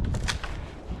is.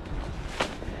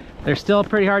 They're still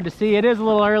pretty hard to see. It is a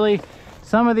little early.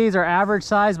 Some of these are average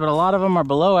size, but a lot of them are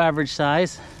below average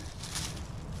size.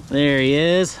 There he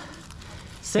is.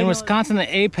 In Wisconsin,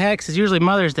 the apex is usually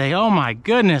Mother's Day. Oh my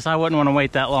goodness, I wouldn't want to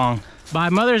wait that long. By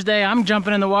Mother's Day, I'm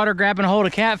jumping in the water, grabbing a hold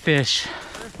of catfish.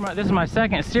 This is my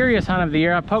second serious hunt of the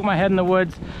year. I poked my head in the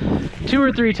woods 2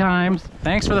 or 3 times.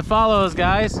 Thanks for the follows,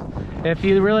 guys. If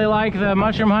you really like the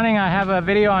mushroom hunting, I have a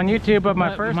video on YouTube of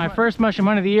my first mushroom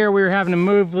hunt of the year. We were having to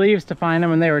move leaves to find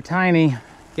them and they were tiny.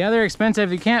 Yeah, they're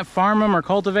expensive. You can't farm them or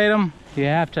cultivate them. You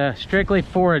have to strictly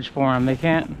forage for them. They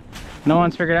can't, no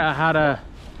one's figured out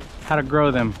how to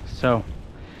grow them. So,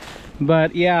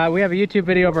 but yeah, we have a YouTube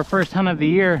video of our first hunt of the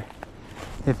year.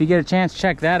 If you get a chance,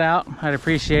 check that out. I'd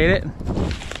appreciate it.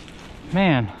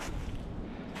 Man,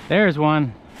 There's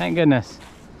one. Thank goodness.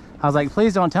 I was like,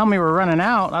 please don't tell me we're running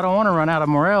out. I don't want to run out of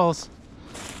morels.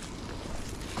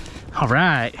 All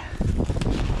right.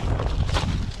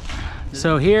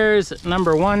 So here's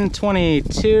number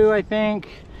 122, I think.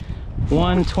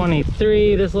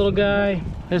 123, this little guy.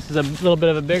 This is a little bit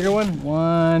of a bigger one.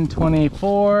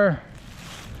 124.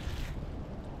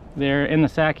 There in the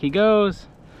sack he goes.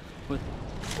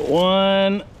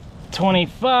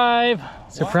 125.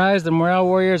 Surprised the Morel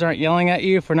warriors aren't yelling at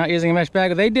you for not using a mesh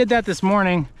bag. They did that this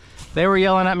morning. They were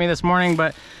yelling at me this morning,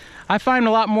 but I find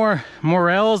a lot more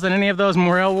morels than any of those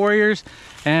Morel warriors.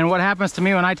 And what happens to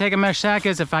me when I take a mesh sack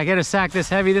is if I get a sack this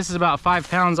heavy, this is about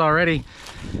 5 pounds already,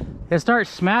 it starts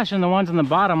smashing the ones on the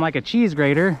bottom like a cheese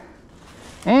grater.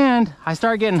 And I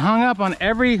start getting hung up on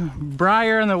every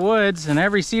briar in the woods and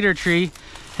every cedar tree,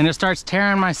 and it starts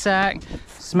tearing my sack,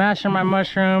 smashing my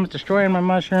mushrooms, destroying my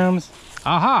mushrooms.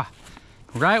 Aha!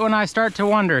 Right when I start to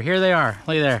wonder, here they are.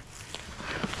 Look there.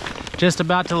 Just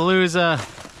about to lose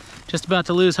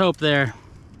hope there.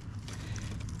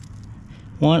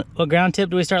 What ground tip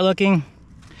do we start looking?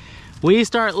 We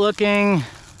start looking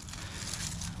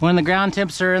when the ground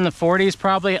tips are in the 40s,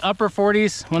 probably upper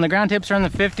 40s. When the ground tips are in the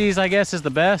 50s, I guess is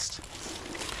the best.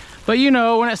 But you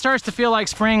know, when it starts to feel like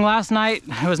spring, last night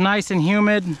it was nice and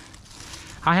humid.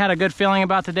 I had a good feeling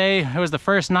about the day. It was the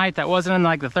first night that wasn't in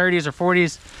like the 30s or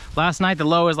 40s. Last night the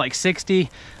low was like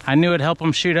 60. I knew it'd help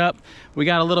them shoot up. We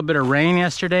got a little bit of rain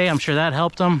yesterday. I'm sure that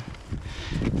helped them.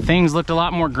 Things looked a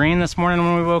lot more green this morning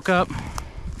when we woke up.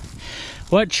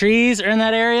 What trees are in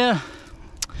that area?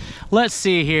 Let's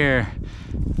see here.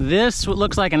 This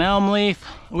looks like an elm leaf.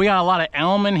 We got a lot of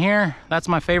elm in here. That's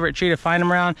my favorite tree to find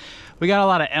them around. We got a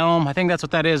lot of elm. I think that's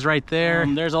what that is right there.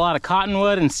 There's a lot of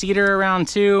cottonwood and cedar around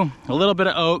too. A little bit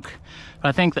of oak. But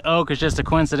I think the oak is just a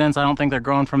coincidence. I don't think they're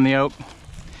growing from the oak.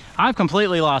 I've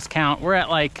completely lost count. We're at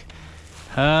like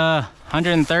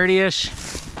 130-ish.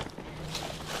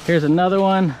 Here's another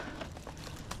one.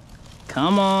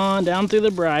 Come on, down through the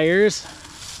briars.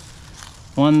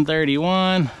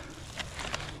 131.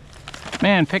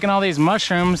 Man, picking all these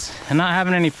mushrooms and not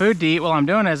having any food to eat while I'm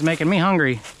doing it is making me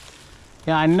hungry.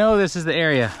 Yeah, I know this is the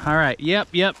area. All right, yep,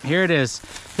 here it is.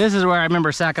 This is where I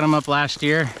remember sacking them up last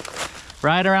year.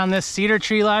 Right around this cedar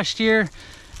tree last year,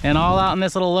 and all out in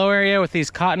this little low area with these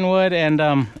cottonwood and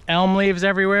elm leaves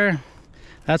everywhere.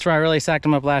 That's where I really sacked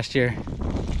them up last year.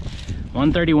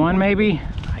 131 maybe?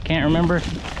 I can't remember.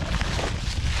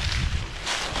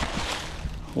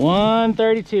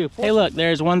 132. Hey look,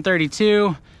 there's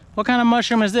 132. What kind of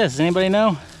mushroom is this? Does anybody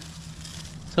know?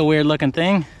 It's a weird looking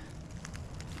thing.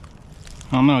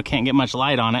 I don't know, I can't get much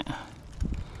light on it.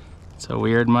 It's a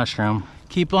weird mushroom.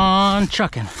 Keep on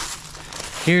trucking.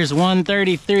 Here's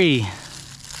 133.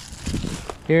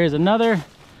 Here's another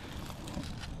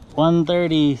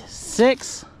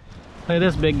 136. Look at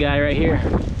this big guy right here.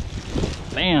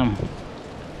 Bam.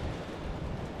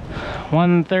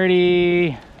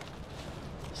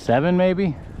 137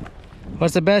 maybe.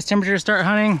 What's the best temperature to start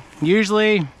hunting?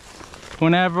 Usually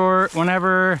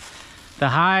whenever the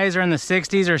highs are in the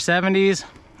 60s or 70s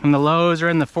and the lows are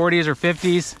in the 40s or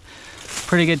 50s.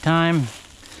 Pretty good time.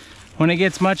 When it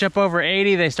gets much up over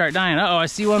 80, they start dying. Uh-oh, I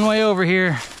see one way over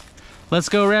here. Let's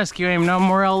go rescue him. No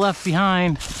morel left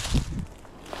behind.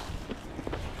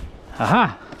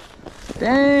 Aha!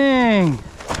 Dang!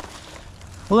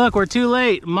 Look, we're too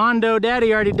late. Mondo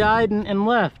Daddy already died and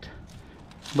left.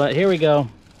 But here we go.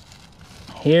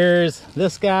 Here's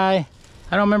this guy.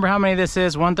 I don't remember how many this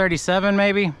is, 137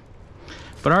 maybe.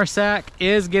 But our sack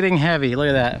is getting heavy. Look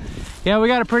at that. Yeah, we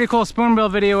got a pretty cool spoonbill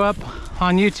video up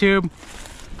on YouTube.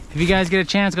 If you guys get a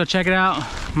chance, go check it out.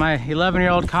 My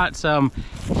 11-year-old caught some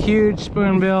huge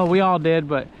spoonbill. We all did,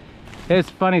 but it's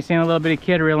funny seeing a little bitty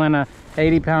kid reel in a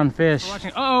 80-pound fish.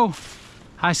 Uh-oh,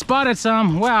 I spotted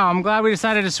some. Wow, I'm glad we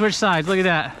decided to switch sides. Look at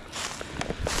that.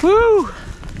 Woo!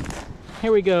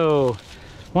 Here we go.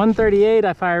 138,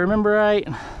 if I remember right.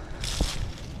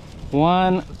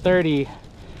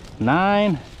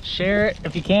 139. Share it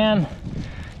if you can.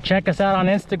 Check us out on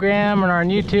Instagram and on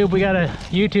YouTube. We got a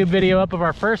YouTube video up of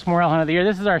our first morel hunt of the year.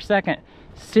 This is our second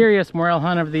serious morel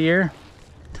hunt of the year.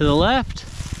 To the left.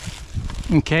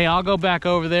 Okay, I'll go back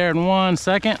over there in 1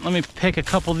 second. Let me pick a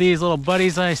couple of these little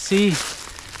buddies I see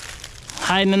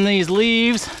hiding in these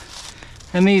leaves,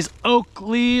 and these oak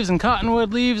leaves and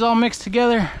cottonwood leaves all mixed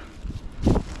together.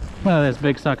 Look at this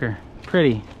big sucker.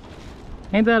 Pretty.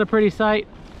 Ain't that a pretty sight?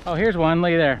 Oh, here's one.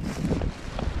 Look at there.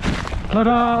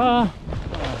 Ta-da!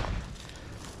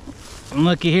 And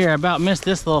looky here, I about missed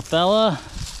this little fella.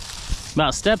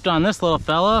 About stepped on this little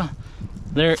fella.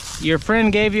 There, your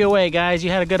friend gave you away, guys. You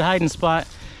had a good hiding spot,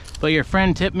 but your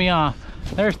friend tipped me off.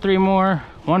 There's 3 more.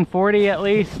 140 at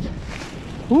least.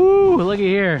 Woo, look at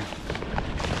here.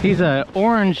 He's a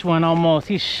orange one almost.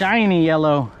 He's shiny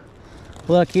yellow.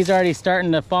 Look, he's already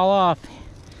starting to fall off.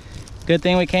 Good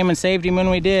thing we came and saved him when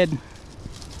we did.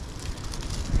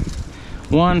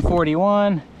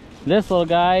 141. This little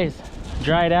guy's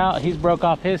dried out. He's broke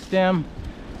off his stem,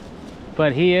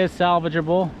 but he is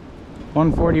salvageable.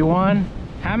 141.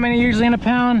 How many usually in a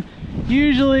pound?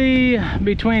 Usually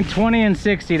between 20 and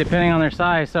 60 depending on their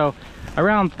size. So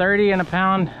around 30 in a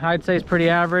pound I'd say is pretty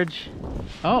average.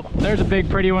 Oh, there's a big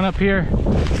pretty one up here.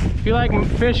 If you like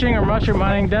fishing or mushroom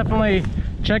hunting, definitely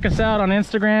check us out on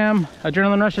Instagram,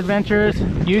 Adrenaline Rush Adventures,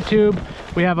 YouTube.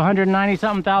 We have 190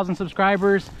 something thousand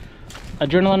subscribers,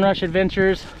 Adrenaline Rush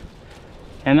Adventures.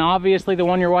 And obviously the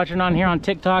one you're watching on here on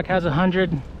TikTok has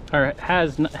 100, or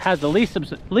has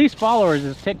the least followers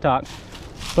is TikTok.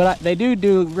 But they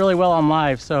do really well on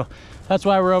live, so that's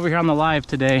why we're over here on the live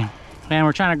today. And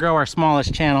we're trying to grow our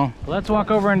smallest channel. Let's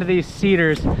walk over into these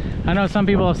cedars. I know some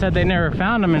people have said they never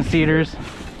found them in cedars.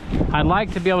 I'd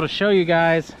like to be able to show you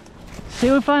guys.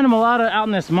 See, we find them a lot out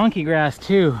in this monkey grass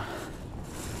too.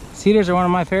 Cedars are one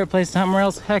of my favorite places to hunt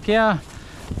morels. Heck yeah,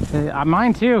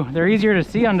 mine too. They're easier to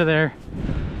see under there.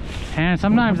 And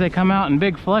sometimes they come out in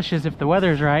big flushes if the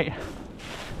weather's right.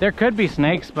 There could be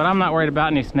snakes, but I'm not worried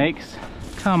about any snakes.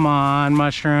 Come on,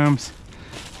 mushrooms.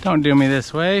 Don't do me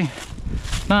this way.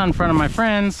 Not in front of my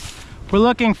friends. We're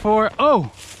looking for,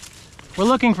 we're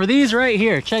looking for these right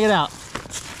here. Check it out.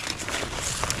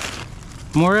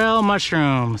 Morel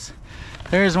mushrooms.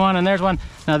 There's one and there's one.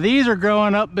 Now these are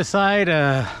growing up beside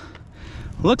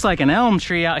looks like an elm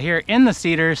tree out here in the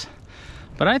cedars,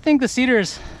 but I think the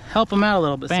cedars help them out a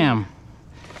little bit. Bam.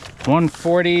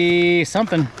 140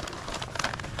 something.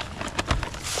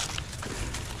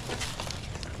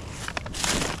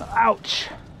 Ouch.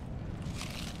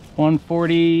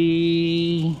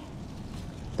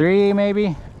 143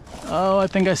 maybe. Oh, I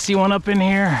think I see one up in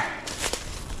here.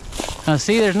 Now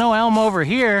see, there's no elm over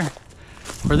here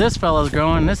where this fellow's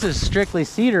growing. This is strictly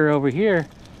cedar over here.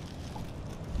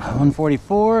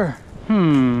 144.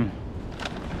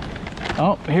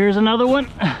 Oh, here's another one.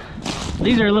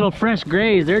 These are little fresh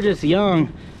grays. They're just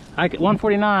young.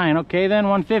 149. Okay, then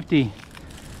 150.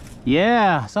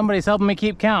 Yeah, somebody's helping me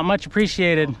keep count. Much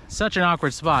appreciated. Such an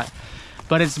awkward spot.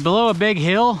 But it's below a big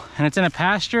hill and it's in a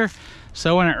pasture.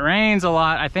 So when it rains a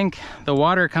lot, I think the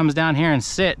water comes down here and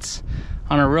sits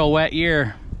on a real wet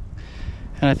year.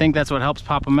 And I think that's what helps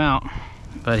pop them out.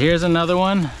 But here's another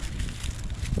one.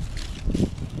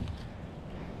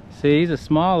 See, he's a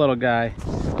small little guy.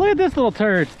 Look at this little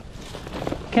turd.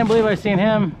 Can't believe I've seen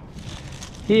him.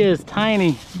 He is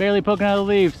tiny, barely poking out of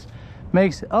the leaves.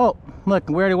 Oh, look,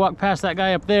 we already walked past that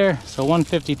guy up there. So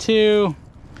 152.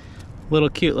 Little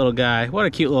cute little guy. What a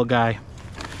cute little guy.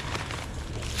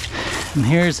 And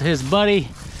here's his buddy.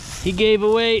 He gave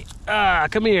away.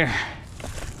 Come here.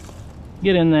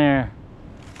 Get in there.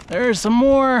 There's some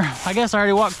more. I guess I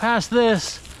already walked past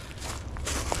this.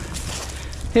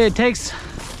 It takes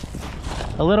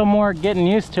a little more getting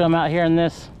used to them out here in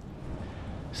this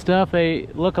stuff. They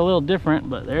look a little different,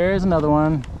 but there's another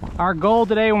one. Our goal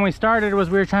today when we started was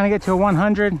we were trying to get to a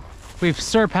 100. We've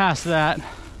surpassed that.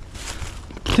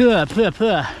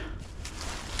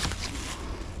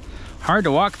 Hard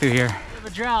to walk through here. Bit of a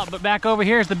drought, but back over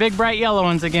here is the big bright yellow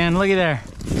ones again. Looky there.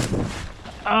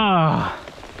 Oh,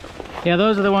 yeah,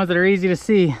 those are the ones that are easy to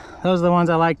see. Those are the ones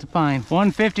I like to find.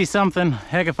 150 something.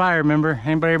 Heck if I remember.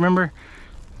 Anybody remember?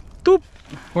 Doop.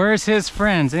 Where's his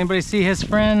friends? Anybody see his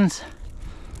friends?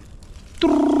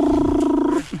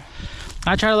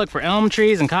 I try to look for elm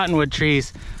trees and cottonwood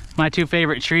trees. My two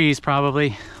favorite trees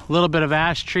probably. A little bit of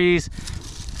ash trees.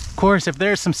 Of course, if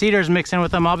there's some cedars mixed in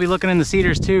with them, I'll be looking in the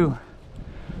cedars too.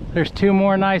 There's two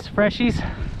more nice freshies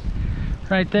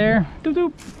right there. Doop,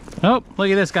 doop. Oh, look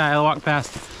at this guy I walked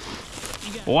past.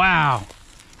 Wow.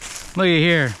 Look at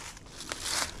here.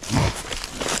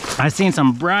 I've seen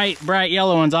some bright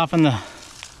yellow ones off in the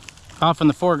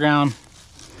foreground.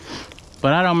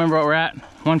 But I don't remember what we're at.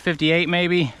 158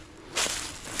 maybe.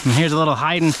 And here's a little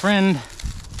hiding friend.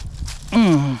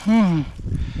 Doop,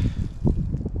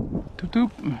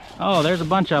 doop. Oh, there's a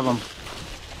bunch of them.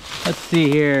 Let's see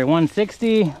here.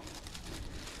 160.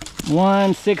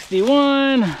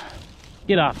 161.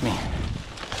 Get off me.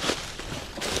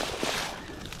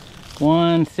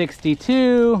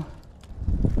 162.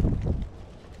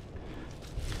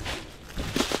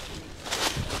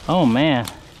 Oh man.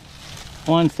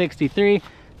 163.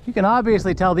 You can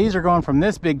obviously tell these are going from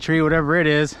this big tree, whatever it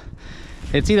is.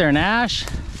 It's either an ash.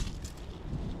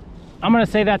 I'm gonna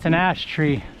say that's an ash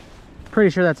tree.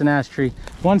 Pretty sure that's an ash tree.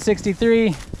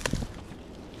 163.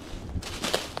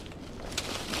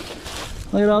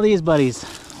 Look at all these buddies.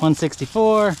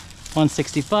 164,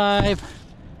 165,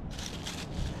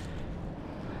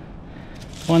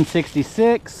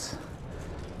 166,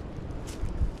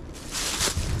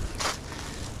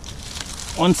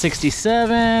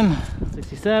 167,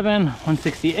 167,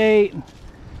 168,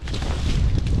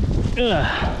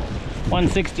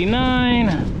 169.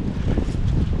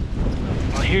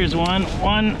 Well, here's one,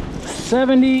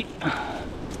 170.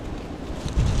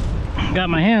 Got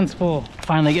my hands full.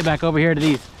 Finally get back over here to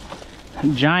these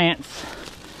giants,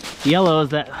 yellows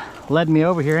that led me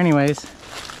over here anyways.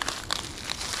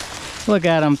 Look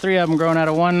at them, 3 of them growing out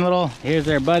of one little. Here's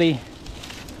their buddy,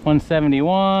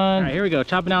 171. All right, here we go,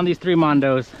 chopping down these 3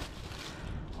 mondos.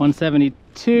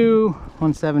 172,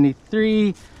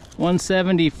 173,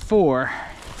 174,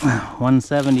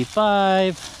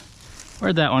 175.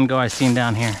 Where'd that one go I seen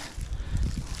down here?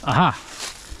 Aha,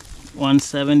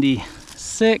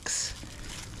 176.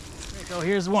 So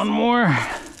here's one more,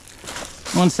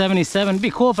 177. It'd be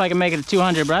cool if I could make it to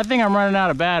 200, but I think I'm running out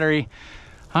of battery.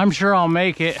 I'm sure I'll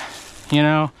make it, you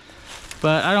know,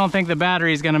 but I don't think the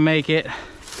battery's gonna make it.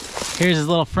 Here's his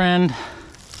little friend.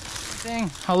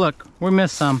 Oh look, we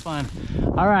missed some. Fun.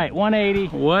 All right, 180.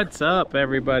 What's up,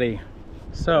 everybody?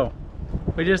 So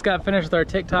we just got finished with our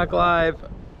TikTok live.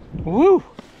 Woo!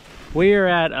 We are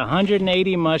at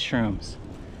 180 mushrooms,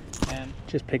 and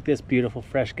just picked this beautiful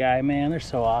fresh guy. Man, they're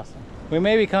so awesome. We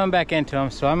may be coming back into them,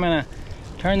 so I'm gonna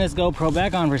turn this GoPro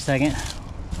back on for a second.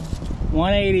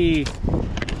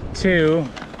 182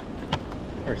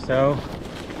 or so.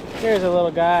 Here's a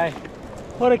little guy.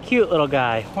 What a cute little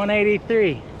guy.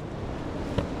 183.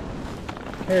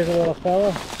 Here's a little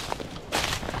fella.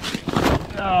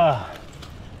 Oh,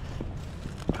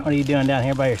 what are you doing down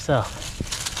here by yourself?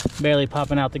 Barely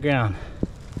popping out the ground.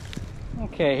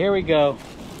 Okay, here we go.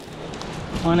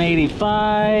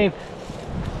 185.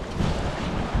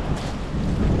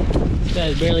 This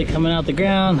guy's barely coming out the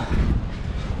ground.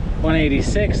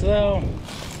 186 though.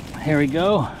 Here we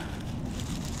go.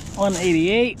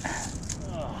 188.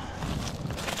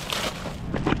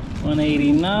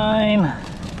 189.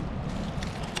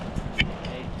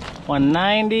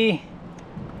 190,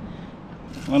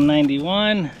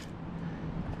 191.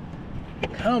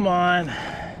 Come on.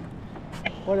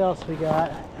 What else we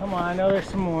got? Come on, I know there's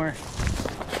some more.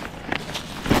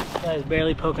 This guy's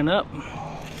barely poking up.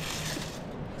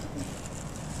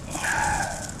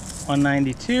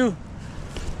 192.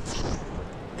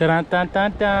 Dun dun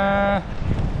dun dun.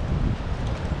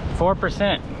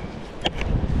 4%.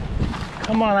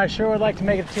 Come on, I sure would like to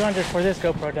make it 200 before this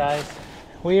GoPro dies.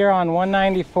 We are on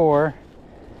 194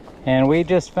 and we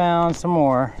just found some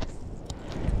more.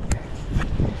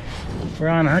 We're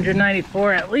on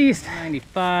 194 at least.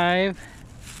 95,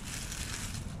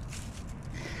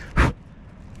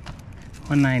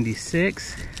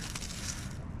 196.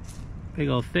 Big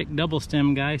old thick double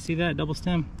stem guy. See that double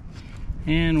stem?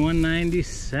 And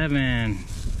 197.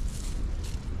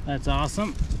 That's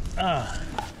awesome.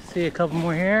 See a couple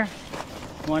more here.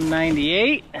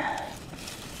 198.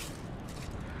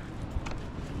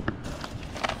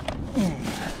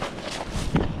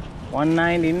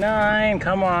 199,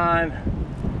 come on.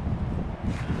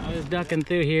 I was ducking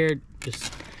through here,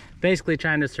 just basically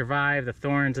trying to survive the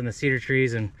thorns and the cedar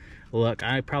trees, and look,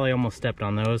 I probably almost stepped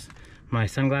on those. My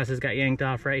sunglasses got yanked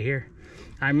off right here.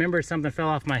 I remember something fell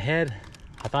off my head.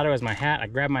 I thought it was my hat. I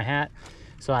grabbed my hat.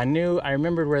 So I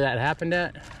remembered where that happened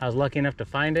at. I was lucky enough to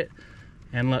find it.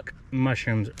 And look,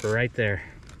 mushrooms right there.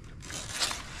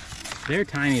 They're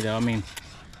tiny though. I mean,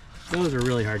 those are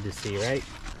really hard to see, right?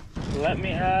 Let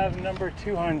me have number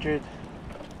 200.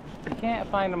 You can't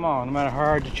find them all, no matter how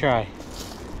hard you try.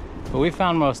 But we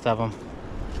found most of them.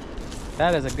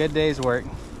 That is a good day's work.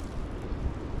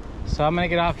 So I'm gonna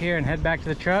get off here and head back to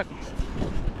the truck.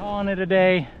 Calling it a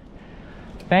day.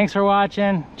 Thanks for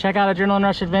watching. Check out Adrenaline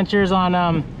Rush Adventures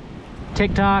on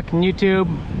TikTok and YouTube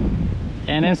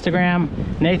and Instagram.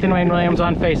 Nathan Wayne Williams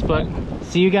on Facebook.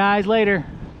 See you guys later.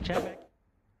 Check back.